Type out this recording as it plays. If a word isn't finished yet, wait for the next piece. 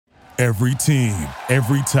Every team,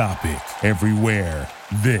 every topic, everywhere.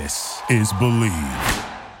 This is Believe.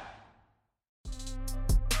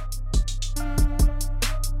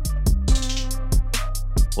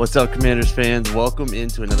 What's up, Commanders fans? Welcome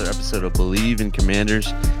into another episode of Believe in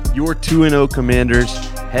Commanders. Your 2-0 Commanders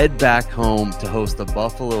head back home to host the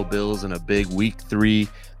Buffalo Bills in a big Week 3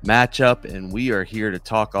 matchup, and we are here to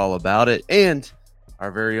talk all about it. And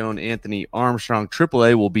our very own Anthony Armstrong,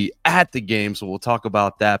 AAA, will be at the game, so we'll talk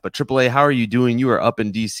about that. But AAA, how are you doing? You are up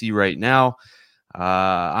in D.C. right now.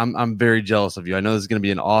 I'm very jealous of you. I know this is going to be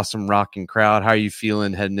an awesome rocking crowd. How are you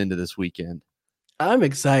feeling heading into this weekend? I'm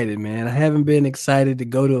excited, man. I haven't been excited to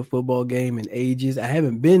go to a football game in ages. I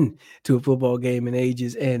haven't been to a football game in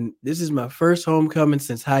ages, and this is my first homecoming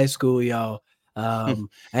since high school, y'all. I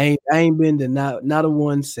ain't been to not a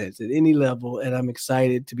one since at any level, and I'm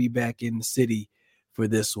excited to be back in the city for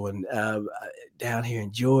this one. Down here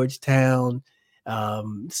in Georgetown,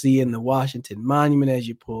 seeing the Washington Monument as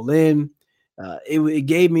you pull in, it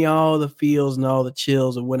gave me all the feels and all the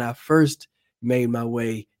chills of when I first made my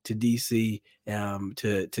way to DC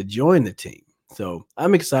to join the team. So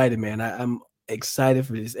I'm excited, man. I'm excited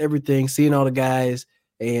for this everything, seeing all the guys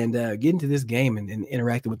and getting to this game and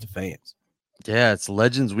interacting with the fans. Yeah, it's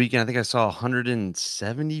Legends Weekend. I think I saw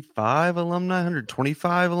 175 alumni,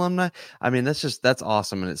 125 alumni. I mean, that's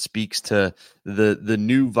awesome, and it speaks to the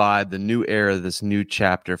new vibe, the new era, this new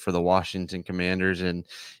chapter for the Washington Commanders, and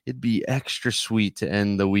it'd be extra sweet to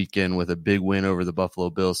end the weekend with a big win over the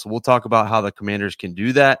Buffalo Bills. So we'll talk about how the Commanders can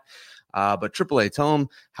do that. But AAA, tell them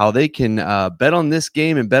how they can bet on this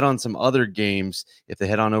game and bet on some other games if they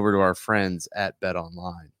head on over to our friends at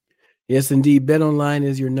BetOnline. Yes, indeed. BetOnline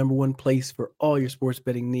is your number one place for all your sports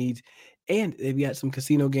betting needs. And they've got some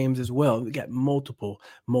casino games as well. We got multiple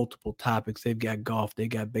topics. They've got golf, they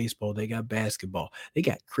got baseball, they got basketball, they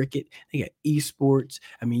got cricket, they got esports.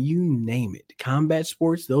 I mean, you name it. Combat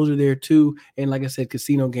sports, those are there too. And like I said,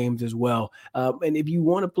 casino games as well. And if you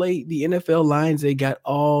want to play the NFL lines, they got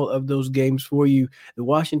all of those games for you. The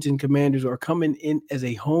Washington Commanders are coming in as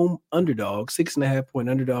a home underdog, 6.5-point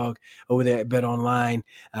underdog over there at BetOnline.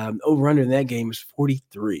 Over under in that game is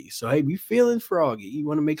 43. So, hey, we feeling froggy. You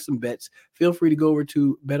want to make some bets, feel free to go over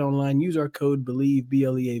to BetOnline. Use our code BELIEVE,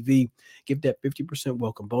 BLEAV. Give that 50%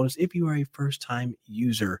 welcome bonus if you are a first-time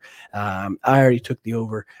user. I already took the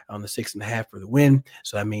over on the 6.5 for the win,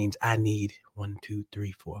 so that means I need 1, 2,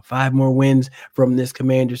 3, 4, 5 more wins from this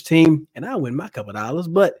Commanders team, and I'll win my couple of dollars.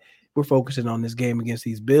 But we're focusing on this game against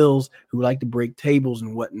these Bills who like to break tables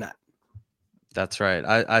and whatnot. That's right.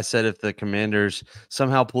 I said if the Commanders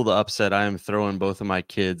somehow pull the upset, I am throwing both of my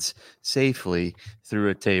kids safely through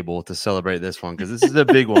a table to celebrate this one, because this is a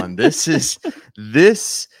big one. This is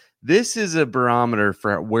a barometer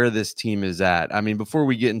for where this team is at. I mean, before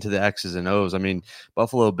we get into the X's and O's, I mean,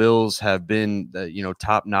 Buffalo Bills have been,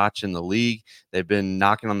 top notch in the league. They've been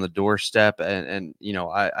knocking on the doorstep, and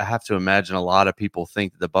I have to imagine a lot of people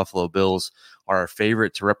think that the Buffalo Bills are a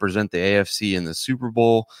favorite to represent the AFC in the Super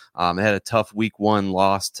Bowl. They had a tough Week 1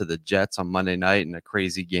 loss to the Jets on Monday night in a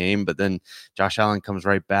crazy game, but then Josh Allen comes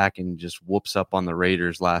right back and just whoops up on the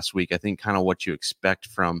Raiders last week. I think kind of what you expect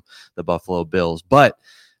from the Buffalo Bills, but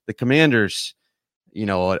the Commanders,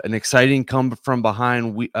 an exciting come from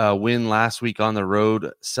behind win last week on the road,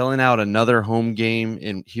 selling out another home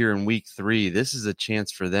game here in Week 3. This is a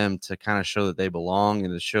chance for them to kind of show that they belong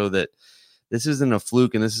and to show that this isn't a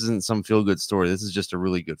fluke and this isn't some feel-good story. This is just a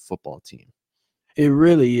really good football team. It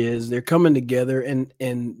really is. They're coming together,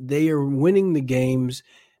 and they are winning the games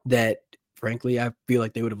that, frankly, I feel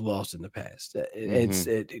like they would have lost in the past.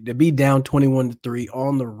 To be down 21-3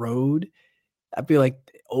 on the road, I feel like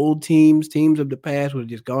old teams of the past would have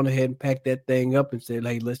just gone ahead and packed that thing up and said,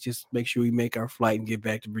 hey, let's just make sure we make our flight and get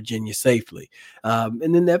back to Virginia safely.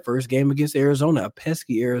 And then that first game against Arizona, a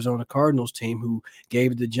pesky Arizona Cardinals team who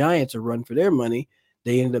gave the Giants a run for their money,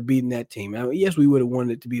 they ended up beating that team. I mean, yes, we would have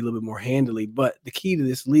wanted it to be a little bit more handily, but the key to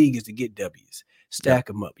this league is to get W's. Stack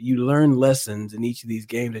them up. You learn lessons in each of these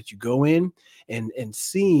games that you go in, and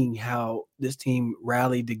seeing how this team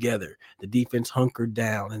rallied together. The defense hunkered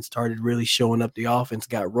down and started really showing up. The offense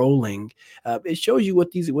got rolling. It shows you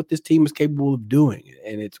what this team is capable of doing.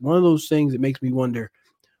 And it's one of those things that makes me wonder,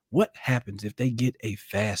 what happens if they get a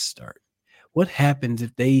fast start? What happens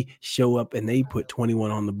if they show up and they put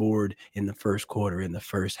 21 on the board in the first quarter, in the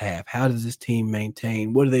first half? How does this team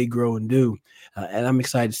maintain? What do they grow and do? And I'm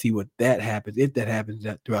excited to see what that happens, if that happens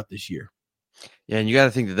throughout this year. Yeah, and you got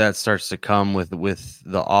to think that starts to come with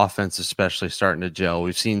the offense, especially starting to gel.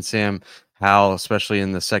 We've seen Sam how, especially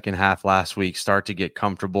in the second half last week, start to get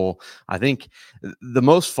comfortable. I think the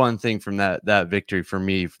most fun thing from that victory for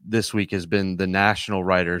me this week has been the national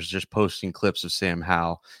writers just posting clips of Sam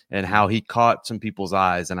Howell and how he caught some people's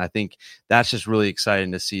eyes. And I think that's just really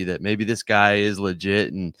exciting to see that maybe this guy is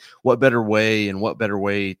legit, and what better way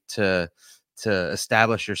to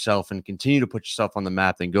establish yourself and continue to put yourself on the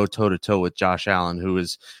map than go toe-to-toe with Josh Allen, who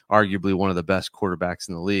is arguably one of the best quarterbacks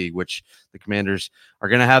in the league, which the Commanders are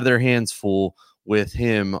going to have their hands full with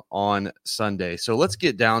him on Sunday. So let's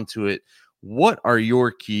get down to it. What are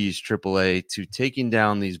your keys, AAA, to taking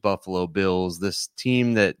down these Buffalo Bills, this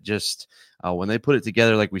team that just when they put it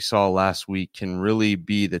together like we saw last week can really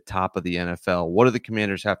be the top of the NFL? What do the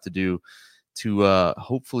Commanders have to do to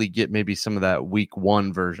hopefully get maybe some of that week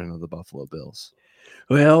one version of the Buffalo Bills?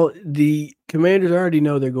 Well, the Commanders already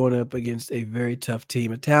know they're going up against a very tough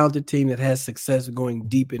team, a talented team that has success going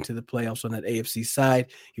deep into the playoffs on that AFC side.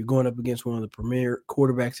 You're going up against one of the premier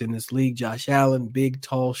quarterbacks in this league, Josh Allen, big,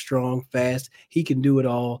 tall, strong, fast. He can do it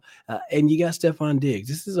all. And you got Stephon Diggs.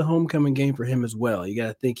 This is a homecoming game for him as well. You got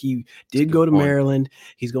to think he did go to Maryland.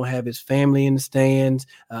 He's going to have his family in the stands.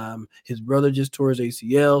 His brother just tore his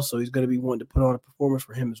ACL, so he's going to be wanting to put on a performance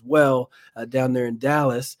for him as well down there in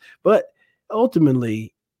Dallas. But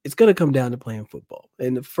ultimately, it's going to come down to playing football.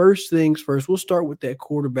 And the first things first, we'll start with that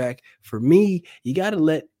quarterback. For me, you got to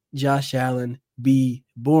let Josh Allen be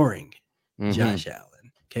boring. Josh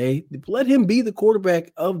Allen, okay? Let him be the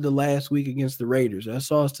quarterback of the last week against the Raiders. I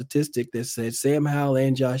saw a statistic that said Sam Howell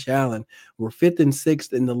and Josh Allen were 5th and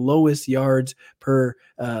 6th in the lowest yards per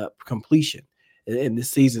completion in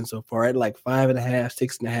this season so far, at like 5.5,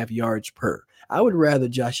 6.5 yards per. I would rather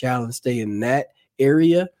Josh Allen stay in that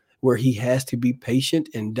area where he has to be patient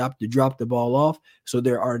and drop the ball off so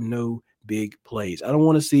there are no big plays. I don't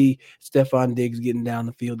want to see Stephon Diggs getting down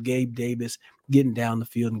the field, Gabe Davis getting down the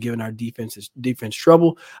field and giving our defense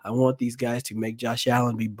trouble. I want these guys to make Josh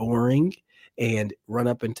Allen be boring and run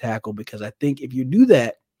up and tackle, because I think if you do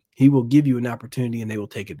that, he will give you an opportunity and they will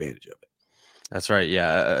take advantage of it. That's right.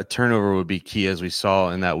 Yeah, a turnover would be key, as we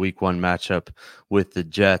saw in that week one matchup with the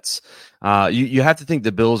Jets. You have to think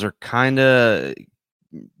the Bills are kind of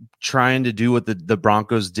trying to do what the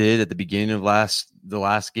Broncos did at the beginning of the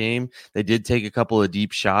last game. They did take a couple of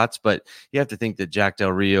deep shots, but you have to think that Jack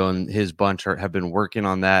Del Rio and his bunch have been working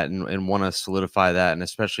on that and want to solidify that, and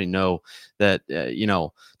especially know that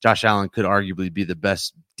Josh Allen could arguably be the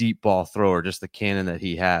best deep ball thrower, just the cannon that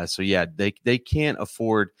he has. So yeah, they can't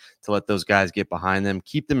afford to let those guys get behind them.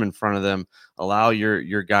 Keep them in front of them. Allow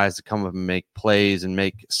your guys to come up and make plays and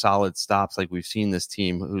make solid stops like we've seen this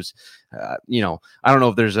team who's, I don't know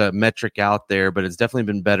if there's a metric out there, but it's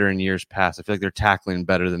definitely been better in years past. I feel like they're tackling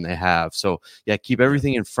better than they have. So yeah, keep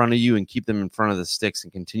everything in front of you and keep them in front of the sticks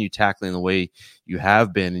and continue tackling the way you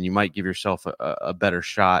have been. And you might give yourself a better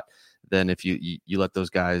shot than if you let those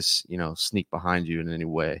guys, sneak behind you in any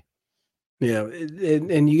way. Yeah.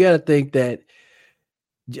 And you got to think that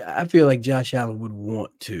I feel like Josh Allen would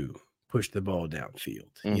want to push the ball downfield,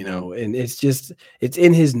 and it's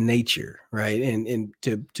in his nature, right? And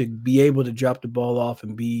to be able to drop the ball off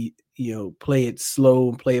and be, play it slow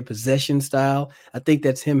and play a possession style. I think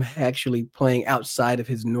that's him actually playing outside of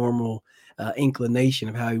his normal inclination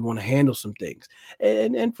of how you want to handle some things.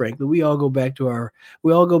 And frankly, we all go back to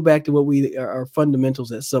what our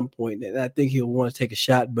fundamentals at some point. And I think he'll want to take a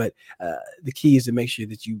shot, but the key is to make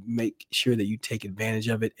sure that you take advantage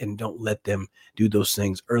of it and don't let them do those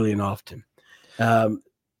things early and often.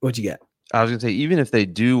 What you got? I was going to say, even if they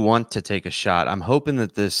do want to take a shot, I'm hoping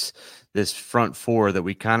that this front four that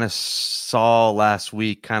we kind of saw last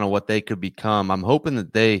week, kind of what they could become, I'm hoping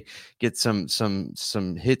that they get some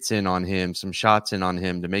hits in on him, some shots in on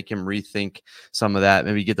him to make him rethink some of that,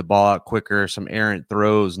 maybe get the ball out quicker, some errant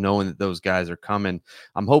throws, knowing that those guys are coming.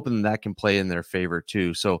 I'm hoping that can play in their favor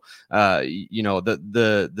too. So,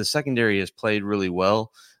 the secondary has played really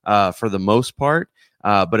well for the most part.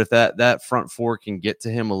 But if that front four can get to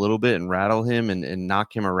him a little bit and rattle him and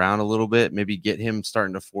knock him around a little bit, maybe get him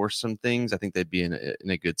starting to force some things, I think they'd be in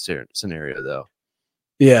a good scenario, though.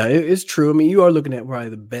 Yeah, it's true. I mean, you are looking at probably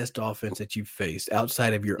the best offense that you've faced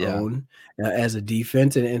outside of your own as a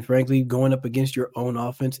defense. And frankly, going up against your own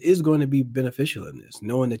offense is going to be beneficial in this,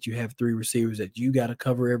 knowing that you have three receivers that you got to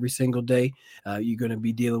cover every single day. You're going to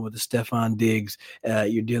be dealing with a Stephon Diggs.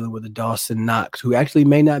 You're dealing with a Dawson Knox, who actually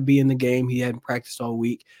may not be in the game. He hadn't practiced all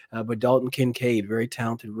week. But Dalton Kincaid, very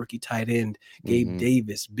talented rookie tight end. Gabe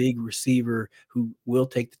Davis, big receiver who will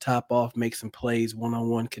take the top off, make some plays,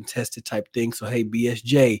 one-on-one contested type thing. So, hey, BSG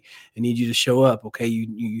Jay, I need you to show up. Okay,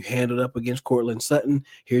 you handled up against Cortland Sutton.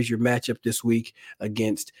 Here's your matchup this week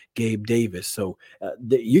against Gabe Davis. So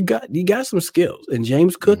you got some skills, and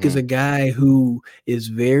James Cook is a guy who is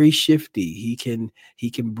very shifty. He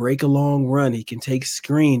can break a long run. He can take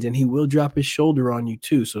screens, and he will drop his shoulder on you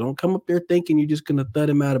too. So don't come up there thinking you're just going to thud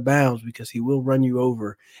him out of bounds, because he will run you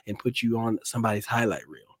over and put you on somebody's highlight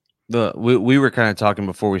reel. We were kind of talking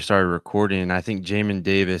before we started recording, and I think Jamin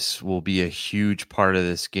Davis will be a huge part of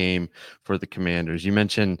this game for the Commanders. You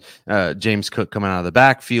mentioned James Cook coming out of the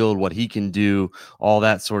backfield, what he can do, all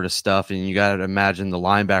that sort of stuff, and you got to imagine the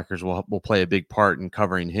linebackers will play a big part in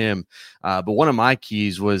covering him. But one of my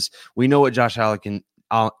keys was, we know what Josh Allen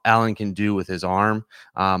can do with his arm,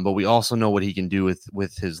 but we also know what he can do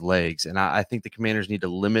with his legs. And I think the Commanders need to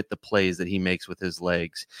limit the plays that he makes with his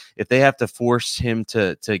legs. If they have to force him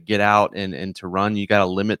to get out and to run, you got to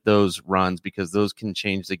limit those runs, because those can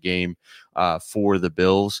change the game for the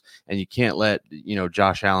Bills. And you can't let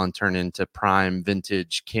Josh Allen turn into prime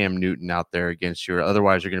vintage Cam Newton out there against you.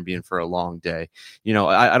 Otherwise, you're going to be in for a long day.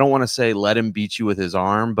 I don't want to say let him beat you with his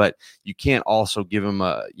arm, but you can't also give him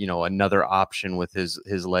another option with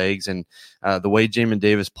his legs. And the way Jamin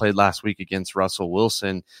Davis played last week against Russell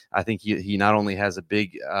Wilson, I think he not only has a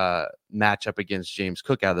big matchup against James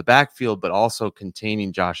Cook out of the backfield, but also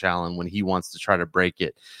containing Josh Allen when he wants to try to break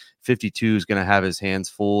it. 52 is going to have his hands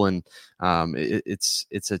full, and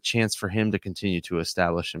it's a chance for him to continue to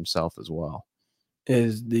establish himself as well.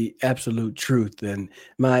 Is the absolute truth. And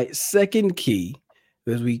my second key,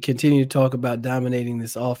 as we continue to talk about dominating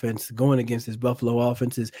this offense, going against this Buffalo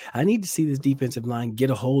offense, is I need to see this defensive line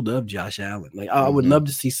get a hold of Josh Allen. Like, I would love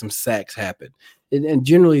to see some sacks happen. And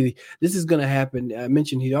generally, this is going to happen. I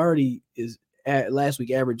mentioned he already is last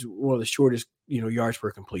week averaged one of the shortest, yards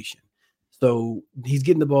per completion. So he's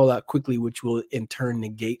getting the ball out quickly, which will in turn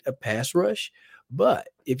negate a pass rush. But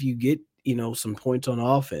if you get, some points on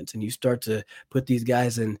offense and you start to put these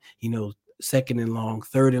guys in, second and long,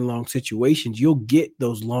 third and long situations, you'll get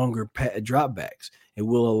those longer dropbacks. It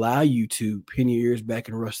will allow you to pin your ears back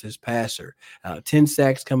and rush this passer. 10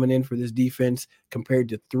 sacks coming in for this defense compared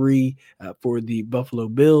to 3 for the Buffalo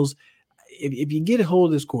Bills. If you get a hold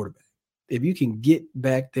of this quarterback, if you can get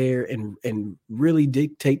back there and really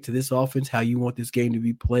dictate to this offense how you want this game to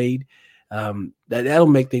be played, that'll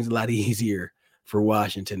make things a lot easier for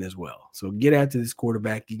Washington as well. So get after this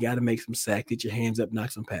quarterback. You got to make some sacks, get your hands up,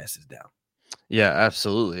 knock some passes down. Yeah,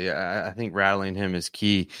 absolutely. I think rattling him is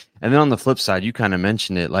key. And then on the flip side, you kind of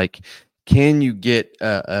mentioned it, like, can you get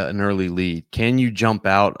an early lead? Can you jump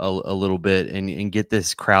out a little bit and get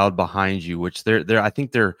this crowd behind you, which I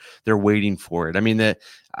think they're waiting for it. I mean,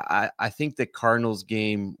 I think the Cardinals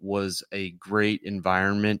game was a great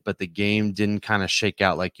environment, but the game didn't kind of shake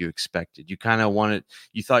out like you expected. You kind of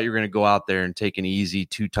you thought you were going to go out there and take an easy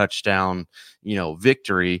 2-touchdown,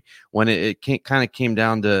 victory, when it kind of came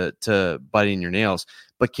down to biting your nails.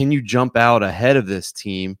 But can you jump out ahead of this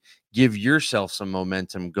team, give yourself some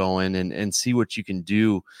momentum going, and see what you can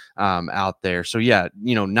do out there? So yeah,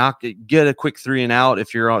 get a quick 3 and out.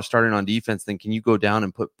 If you're starting on defense, then can you go down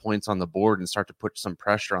and put points on the board and start to put some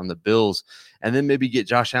pressure on the Bills, and then maybe get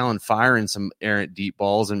Josh Allen firing some errant deep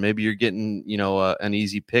balls, and maybe you're getting an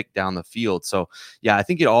easy pick down the field. So yeah, I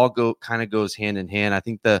think it all goes hand in hand. I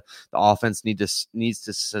think the offense needs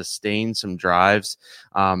to sustain some drives.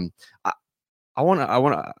 I want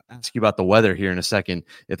to ask you about the weather here in a second,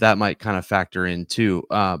 if that might kind of factor in too.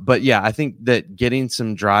 But yeah, I think that getting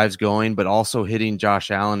some drives going, but also hitting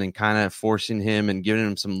Josh Allen and kind of forcing him and giving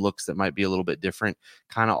him some looks that might be a little bit different,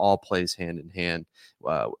 kind of all plays hand in hand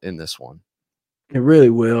in this one. It really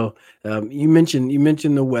will. You mentioned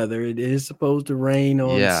the weather. It is supposed to rain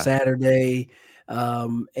on Saturday,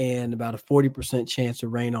 and about a 40% chance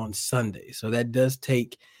of rain on Sunday. So that does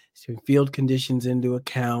take some field conditions into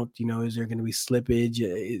account. Is there going to be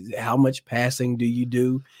slippage? How much passing do you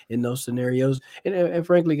do in those scenarios? And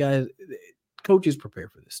frankly, guys, coaches prepare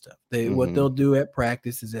for this stuff. What they'll do at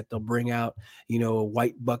practice is that they'll bring out, a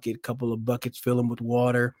white bucket, couple of buckets, fill them with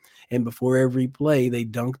water. And before every play, they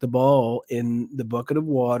dunk the ball in the bucket of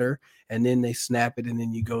water, and then they snap it, and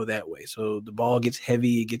then you go that way. So the ball gets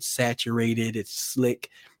heavy, it gets saturated, it's slick,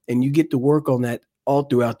 and you get to work on that all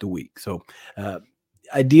throughout the week. So,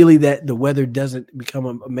 ideally, that the weather doesn't become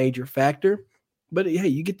a major factor, but hey,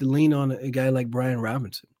 you get to lean on a guy like Brian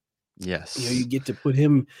Robinson. Yes, you get to put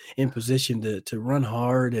him in position to run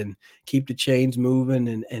hard and keep the chains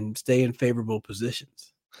moving and stay in favorable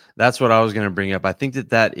positions. That's what I was going to bring up. I think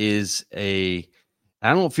that is I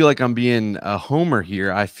don't feel like I'm being a homer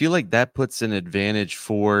here. I feel like that puts an advantage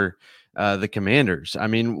for the Commanders. I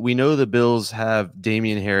mean, we know the Bills have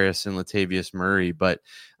Damian Harris and Latavius Murray, but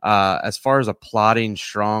as far as a plotting,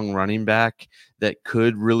 strong running back that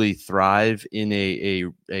could really thrive in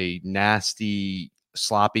a nasty,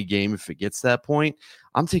 sloppy game if it gets to that point,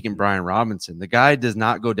 I'm taking Brian Robinson. The guy does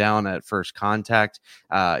not go down at first contact.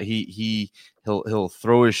 He'll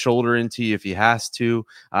throw his shoulder into you if he has to.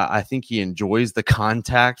 I think he enjoys the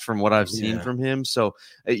contact from what I've seen from him. So,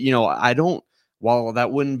 I don't. While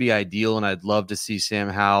that wouldn't be ideal, and I'd love to see Sam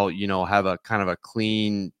Howell, have a kind of a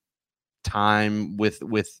clean time with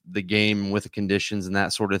the game, with the conditions and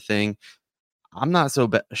that sort of thing, I'm not so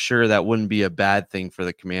sure that wouldn't be a bad thing for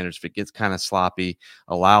the Commanders if it gets kind of sloppy.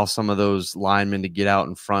 Allow some of those linemen to get out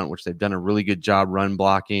in front, which they've done a really good job run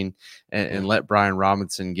blocking, and let Brian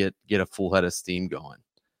Robinson get a full head of steam going.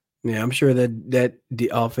 Yeah, I'm sure that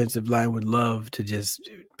the offensive line would love to just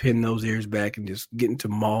pin those ears back and just get into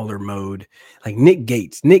mauler mode. Like Nick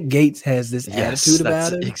Gates. Nick Gates has this attitude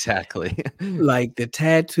about him. Exactly. Like the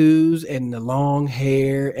tattoos and the long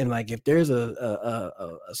hair. And like if there's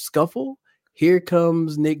a scuffle, here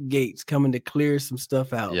comes Nick Gates coming to clear some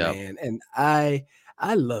stuff out, man. And I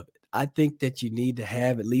love it. I think that you need to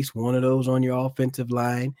have at least one of those on your offensive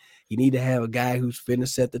line. You need to have a guy who's finna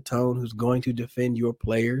set the tone, who's going to defend your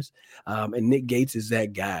players. And Nick Gates is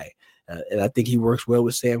that guy. And I think he works well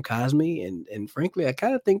with Sam Cosmi. And frankly, I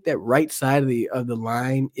kind of think that right side of the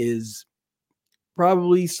line is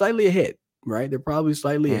probably slightly ahead, right? They're probably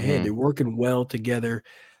slightly ahead. They're working well together.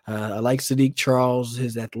 I like Sadiq Charles,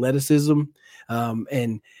 his athleticism.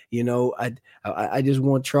 And I just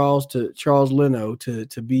want Charles Leno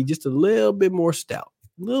to be just a little bit more stout,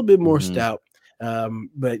 stout.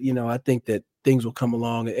 But I think that things will come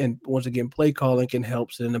along, and once again, play calling can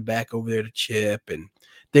help, sending them back over there to Chip and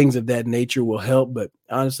things of that nature will help. But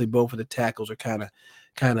honestly, both of the tackles are kind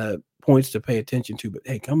of points to pay attention to. But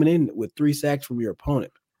hey, coming in with 3 sacks from your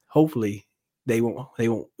opponent, hopefully they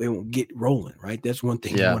won't get rolling, right? That's one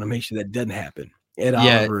thing you want to make sure that doesn't happen. Ed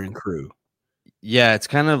Oliver and crew. Yeah, it's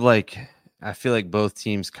kind of like, I feel like both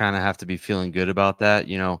teams kind of have to be feeling good about that.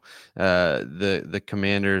 The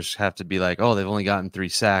Commanders have to be like, oh, they've only gotten 3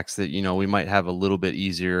 sacks, that, we might have a little bit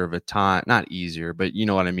easier of a time, not easier, but you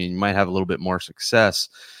know what I mean? You might have a little bit more success.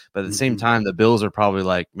 But at the same time, the Bills are probably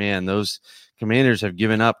like, man, those Commanders have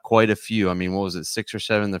given up quite a few. I mean, what was it, 6 or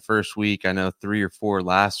 7 the first week? I know 3 or 4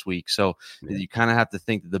 last week. So you kind of have to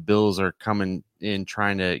think that the Bills are coming in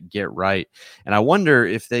trying to get right. And I wonder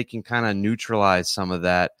if they can kind of neutralize some of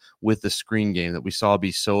that with the screen game that we saw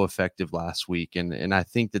be so effective last week. And I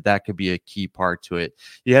think that could be a key part to it.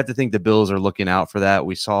 You have to think the Bills are looking out for that.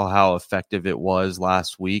 We saw how effective it was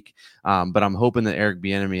last week. But I'm hoping that Eric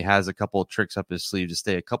Bieniemy has a couple of tricks up his sleeve to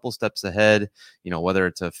stay a couple steps ahead, whether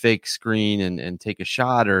it's a fake screen and take a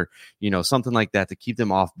shot, or, something like that to keep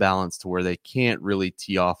them off balance to where they can't really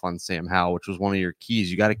tee off on Sam Howell, which was one of your keys.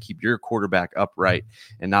 You got to keep your quarterback upright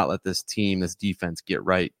and not let this defense get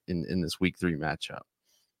right in this week 3 matchup.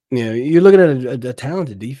 Yeah, you're looking at a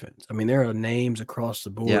talented defense. I mean, there are names across the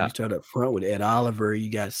board. Yeah. You start up front with Ed Oliver.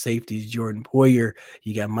 You got safeties, Jordan Poyer.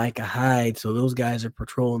 You got Micah Hyde. So those guys are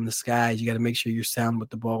patrolling the skies. You got to make sure you're sound with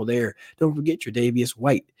the ball there. Don't forget Tre'Davious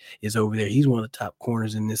White is over there. He's one of the top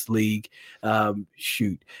corners in this league.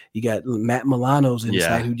 You got Matt Milano's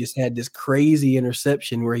inside, who just had this crazy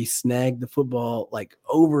interception where he snagged the football like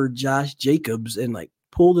over Josh Jacobs and like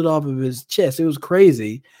pulled it off of his chest. It was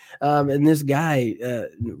crazy. And this guy,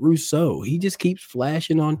 Rousseau, he just keeps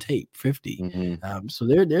flashing on tape, 50. So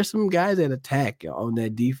there's some guys that attack on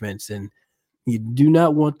that defense, and you do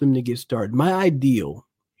not want them to get started. My ideal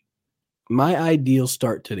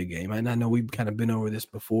start to the game, and I know we've kind of been over this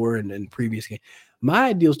before in previous game. My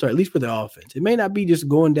ideal start, at least for the offense, it may not be just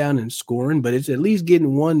going down and scoring, but it's at least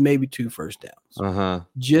getting 1, maybe 2 first downs,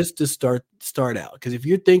 just to start out. Because if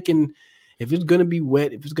you're thinking, if it's going to be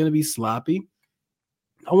wet, if it's going to be sloppy,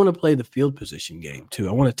 I want to play the field position game too.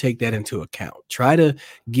 I want to take that into account. Try to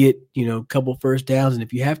get, a couple first downs. And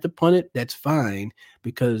if you have to punt it, that's fine,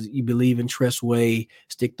 because you believe in Tress Way.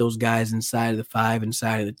 Stick those guys inside of the 5,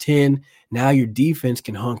 inside of the 10. Now your defense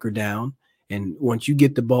can hunker down. And once you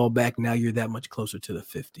get the ball back, now you're that much closer to the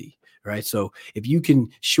 50. Right. So if you can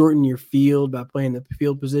shorten your field by playing the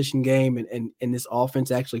field position game and this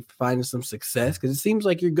offense actually finding some success, because it seems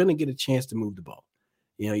like you're going to get a chance to move the ball.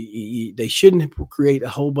 They shouldn't create a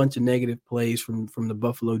whole bunch of negative plays from the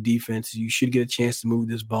Buffalo defense. You should get a chance to move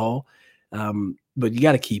this ball, but you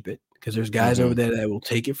got to keep it, because there's guys over there that will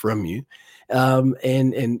take it from you.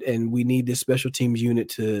 And we need this special teams unit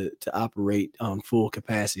to operate on full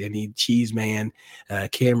capacity. I need Cheeseman,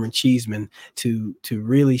 Cameron Cheeseman, to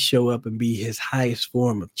really show up and be his highest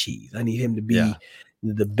form of cheese. I need him to be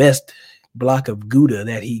the best block of Gouda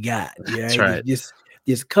that he got. Yeah, That's right.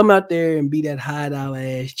 Just come out there and be that $high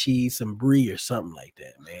ass cheese, some brie or something like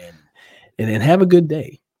that, man, and then have a good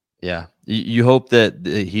day. Yeah. You hope that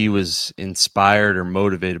he was inspired or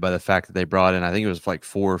motivated by the fact that they brought in, I think it was like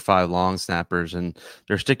 4 or 5 long snappers, and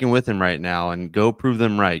they're sticking with him right now. And go prove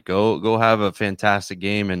them right. Go have a fantastic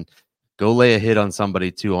game and go lay a hit on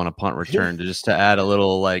somebody too on a punt return to add a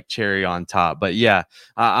little like cherry on top. But yeah,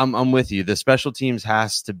 I'm with you. The special teams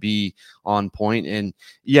has to be on point. And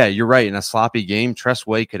yeah, you're right. In a sloppy game, Tress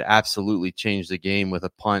Way could absolutely change the game with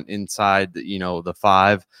a punt inside, the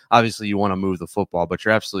 5. Obviously, you want to move the football, but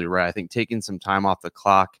you're absolutely right. I think taking some time off the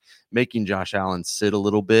clock, making Josh Allen sit a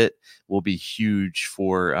little bit will be huge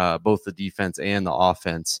for both the defense and the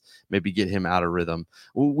offense. Maybe get him out of rhythm.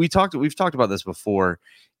 We've talked about this before.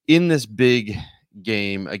 In this big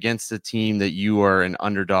game against a team that you are an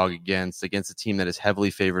underdog against a team that is heavily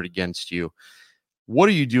favored against you, what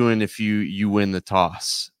are you doing if you win the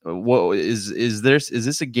toss? What is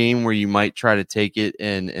this a game where you might try to take it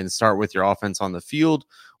and start with your offense on the field?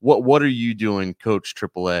 What are you doing, Coach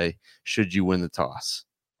AAA, should you win the toss?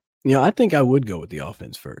 I think I would go with the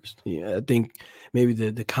offense first. Yeah, I think maybe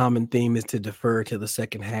the common theme is to defer to the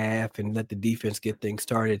second half and let the defense get things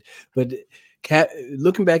started. But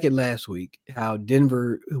looking back at last week, how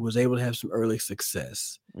Denver was able to have some early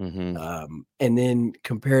success, and then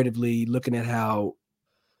comparatively looking at how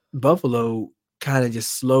Buffalo kind of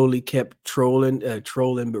just slowly kept trolling,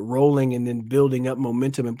 but rolling and then building up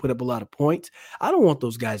momentum and put up a lot of points. I don't want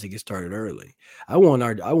those guys to get started early. I want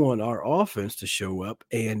our offense to show up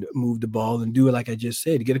and move the ball and do it like I just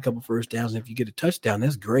said, to get a couple first downs. And if you get a touchdown,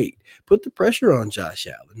 that's great. Put the pressure on Josh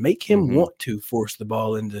Allen. Make him want to force the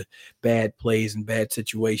ball into bad plays and bad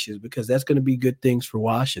situations, because that's going to be good things for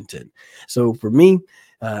Washington. So for me,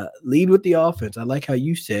 lead with the offense. I like how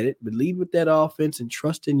you said it, but lead with that offense and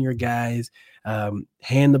trust in your guys.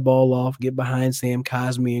 Hand the ball off, get behind Sam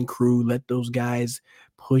Cosmi and crew, let those guys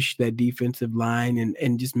push that defensive line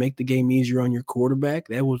and just make the game easier on your quarterback.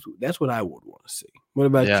 That's what I would want to see. What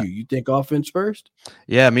about you? You think offense first?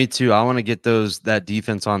 Yeah, me too. I want to get that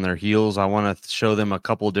defense on their heels. I want to show them a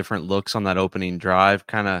couple of different looks on that opening drive.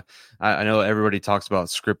 I know everybody talks about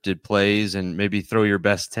scripted plays, and maybe throw your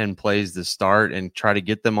best 10 plays to start and try to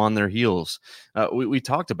get them on their heels. We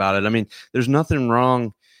talked about it. I mean, there's nothing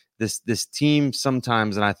wrong. This team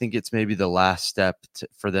sometimes, and I think it's maybe the last step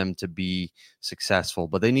for them to be successful,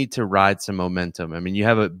 but they need to ride some momentum. I mean, you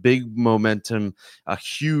have a big momentum, a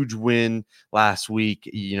huge win last week.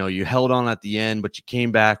 You held on at the end, but you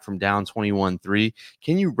came back from down 21-3.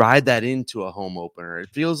 Can you ride that into a home opener?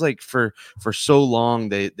 It feels like for so long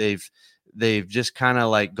they've just kind of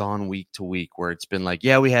like gone week to week, where it's been like,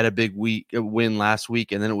 yeah, we had a big win last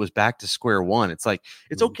week, and then it was back to square one. It's like,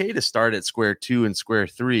 it's okay to start at square 2 and square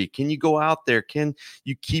 3. Can you go out there? Can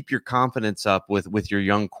you keep your confidence up with your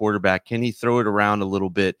young quarterback? Can he throw it around a little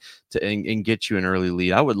bit and get you an early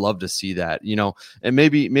lead? I would love to see that, and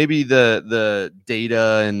maybe the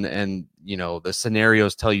data and the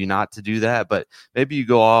scenarios tell you not to do that, but maybe you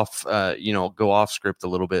go off script a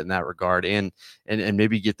little bit in that regard, and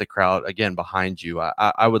maybe get the crowd again behind you.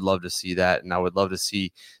 I would love to see that, and I would love to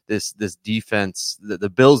see this defense, the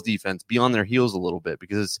Bills defense, be on their heels a little bit,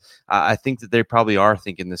 because I think that they probably are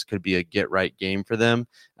thinking this could be a get right game for them,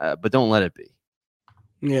 but don't let it be.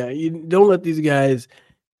 Yeah, you don't let these guys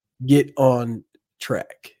get on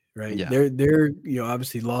track, right? Yeah. They're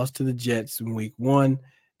obviously lost to the Jets in week 1.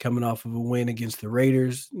 Coming off of a win against the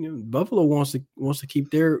Raiders. Buffalo wants to keep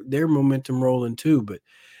their momentum rolling too. But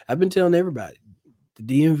I've been telling everybody, the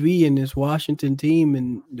DMV and this Washington team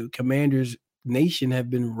and the Commanders nation have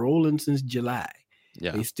been rolling since July.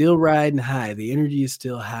 Yeah. They still riding high. The energy is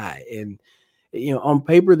still high. And on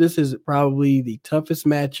paper, this is probably the toughest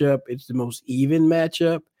matchup. It's the most even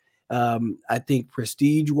matchup. I think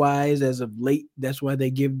prestige-wise, as of late, that's why they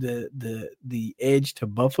give the edge to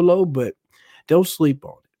Buffalo, but don't sleep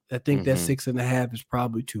on it. I think that 6.5 is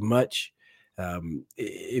probably too much.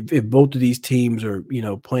 If both of these teams are,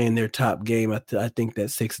 playing their top game, I think that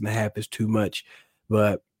 6.5 is too much.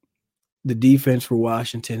 But the defense for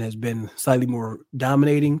Washington has been slightly more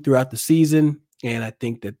dominating throughout the season, and I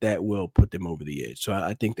think that will put them over the edge. So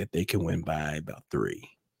I think that they can win by about 3.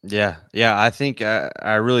 Yeah. I think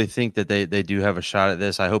I really think that they do have a shot at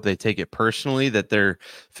this. I hope they take it personally that they're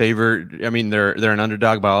favored. I mean, they're an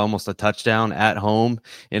underdog by almost a touchdown at home,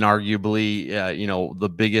 and arguably, the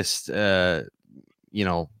biggest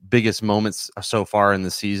biggest moments so far in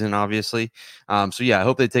the season, obviously. So yeah, I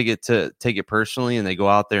hope they take it personally and they go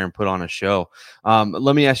out there and put on a show.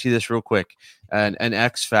 Let me ask you this real quick. An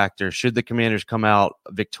X factor, should the Commanders come out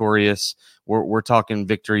victorious, we're talking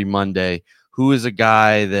victory Monday, who is a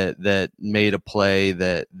guy that made a play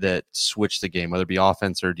that switched the game, whether it be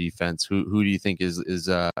offense or defense? Who do you think is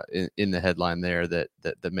in the headline there that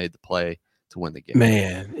made the play to win the game?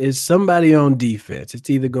 Man, it's somebody on defense. It's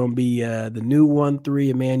either going to be the new 1-3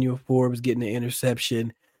 Emmanuel Forbes getting the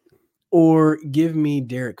interception, or give me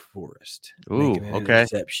Derek Forrest making an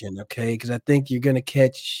interception. Okay, because I think you could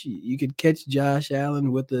catch Josh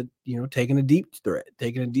Allen with taking a deep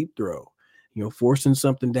throw. Forcing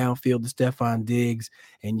something downfield to Stephon Diggs,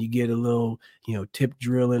 and you get a little, tip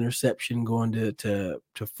drill interception going to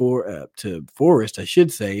Forrest, I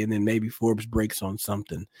should say, and then maybe Forbes breaks on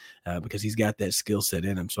something because he's got that skill set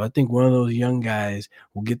in him. So I think one of those young guys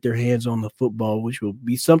will get their hands on the football, which will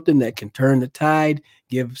be something that can turn the tide,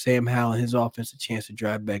 give Sam Howell and his offense a chance to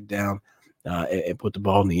drive back down and put the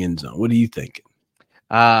ball in the end zone. What are you thinking?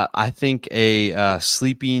 I think a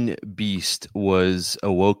sleeping beast was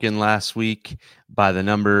awoken last week by the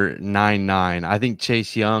number 99. I think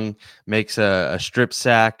Chase Young makes a strip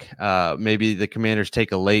sack. Maybe the Commanders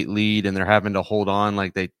take a late lead and they're having to hold on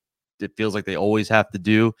it feels like they always have to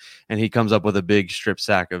do. And he comes up with a big strip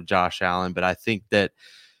sack of Josh Allen. But I think that,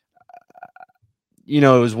 it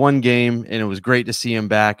was one game and it was great to see him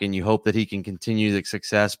back, and you hope that he can continue the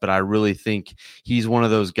success. But I really think he's one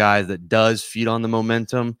of those guys that does feed on the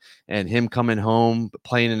momentum, and him coming home,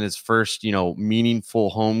 playing in his first, meaningful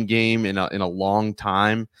home game in a long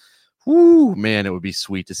time. Whoo, man, it would be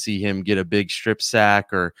sweet to see him get a big strip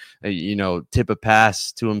sack or, tip a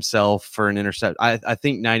pass to himself for an intercept. I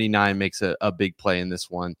think 99 makes a big play in this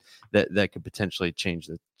one that could potentially change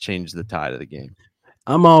the tide of the game.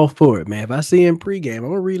 I'm all for it, man. If I see him pregame, I'm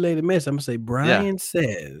going to relay the message. I'm going to say, Brian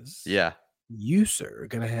says, you, sir, are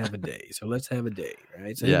going to have a day. So let's have a day,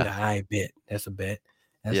 right? So I bet. That's a bet.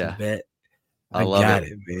 That's a bet. I got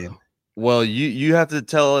it, man. Well, you have to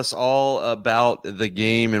tell us all about the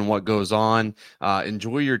game and what goes on.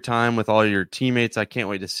 Enjoy your time with all your teammates. I can't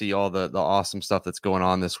wait to see all the awesome stuff that's going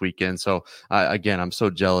on this weekend. So, again, I'm so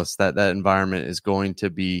jealous that environment is going to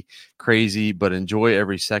be crazy, but enjoy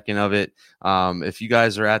every second of it. If you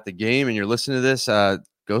guys are at the game and you're listening to this,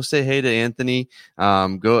 go say hey to Anthony.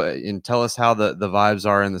 Go and tell us how the vibes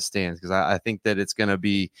are in the stands, because I think that it's going to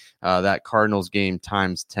be that Cardinals game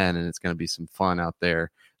times 10, and it's going to be some fun out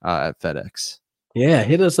there at FedEx. Yeah,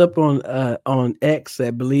 hit us up on X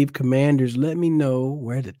at Believe Commanders. Let me know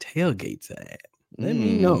where the tailgates are at. Let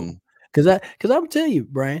me know, because I'm telling you,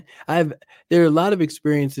 Brian, there are a lot of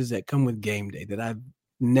experiences that come with game day that I've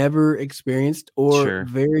never experienced or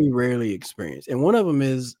very rarely experienced, and one of them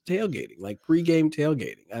is tailgating, like pregame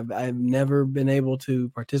tailgating. I've never been able to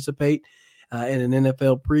participate in an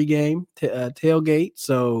NFL pregame tailgate,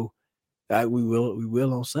 so we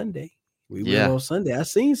will on Sunday. We will on Sunday. I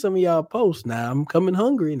seen some of y'all posts. Now I'm coming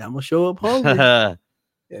hungry, and I'm gonna show up hungry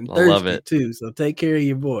and thirsty too. So take care of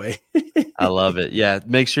your boy. I love it. Yeah,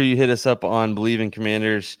 make sure you hit us up on Believe in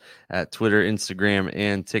Commanders at Twitter, Instagram,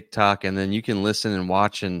 and TikTok, and then you can listen and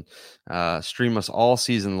watch and stream us all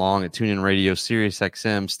season long at TuneIn Radio,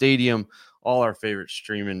 SiriusXM, Stadium, all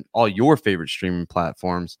your favorite streaming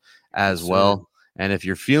platforms as well. And if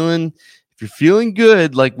you're feeling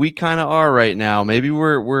good, like we kind of are right now, maybe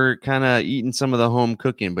we're kind of eating some of the home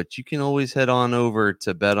cooking, but you can always head on over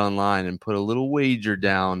to Bet Online and put a little wager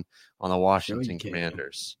down on the Washington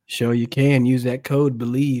Commanders. Sure you can. Use that code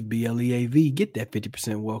BELIEVE, BLEAV. Get that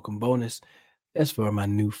 50% welcome bonus. That's for my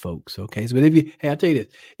new folks, okay? So, but I'll tell you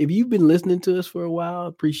this. If you've been listening to us for a while, I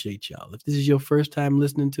appreciate y'all. If this is your first time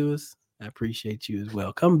listening to us, I appreciate you as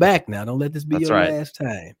well. Come back now. Don't let this be your last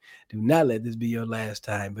time. Do not let this be your last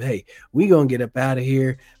time. But, hey, we're going to get up out of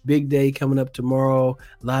here. Big day coming up tomorrow.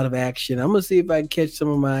 A lot of action. I'm going to see if I can catch some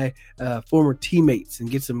of my former teammates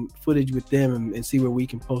and get some footage with them and see where we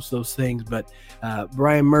can post those things. But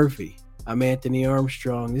Brian Murphy, I'm Anthony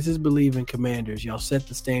Armstrong. This is Believe in Commanders. Y'all set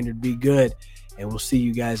the standard. Be good. And we'll see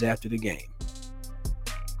you guys after the game.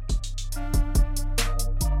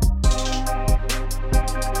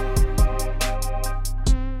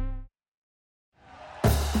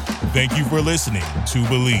 Thank you for listening to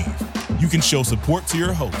Believe. You can show support to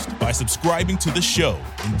your host by subscribing to the show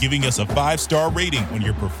and giving us a 5-star rating on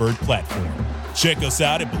your preferred platform. Check us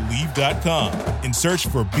out at Believe.com and search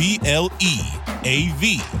for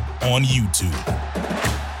BLEAV on YouTube.